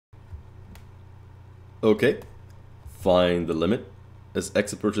Okay, find the limit as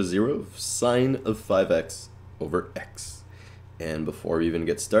x approaches 0 of sine of 5x over x. And before we even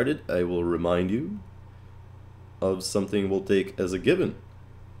get started, I will remind you of something we'll take as a given.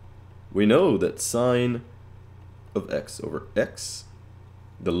 We know that sine of x over x,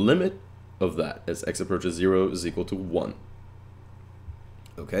 the limit of that as x approaches 0 is equal to 1.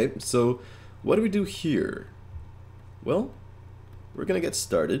 Okay, so what do we do here? Well, we're going to get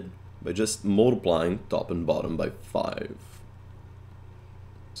started by just multiplying top and bottom by 5.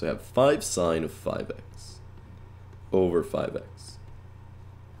 So I have 5 sine of 5x over 5x.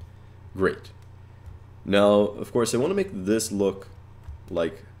 Great. Now, of course, I want to make this look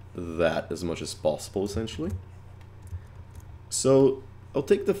like that as much as possible, essentially. So I'll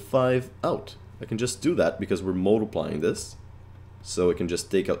take the 5 out. I can just do that because we're multiplying this. So I can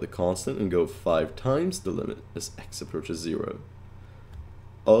just take out the constant and go 5 times the limit as x approaches 0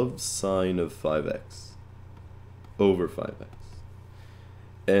 of sine of 5x over 5x.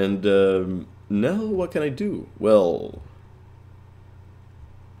 And now what can I do? Well,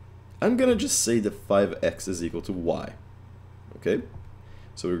 I'm going to just say that 5x is equal to y. Okay?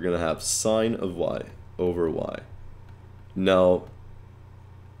 So we're going to have sine of y over y. Now,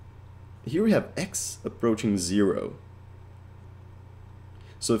 here we have x approaching 0.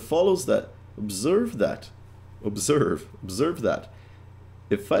 So it follows that, observe that,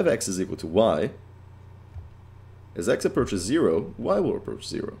 if 5x is equal to y, as x approaches 0, y will approach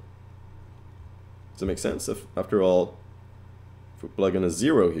 0. Does that make sense? After all, if we plug in a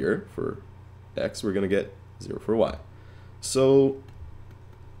 0 here for x, we're going to get 0 for y. So,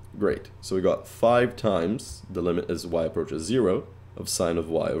 great. So we got 5 times the limit as y approaches 0 of sine of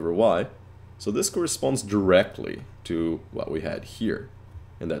y over y. So this corresponds directly to what we had here.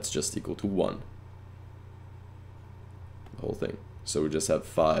 And that's just equal to 1. The whole thing. So we just have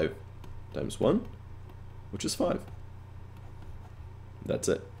 5 times 1, which is 5. That's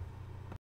it.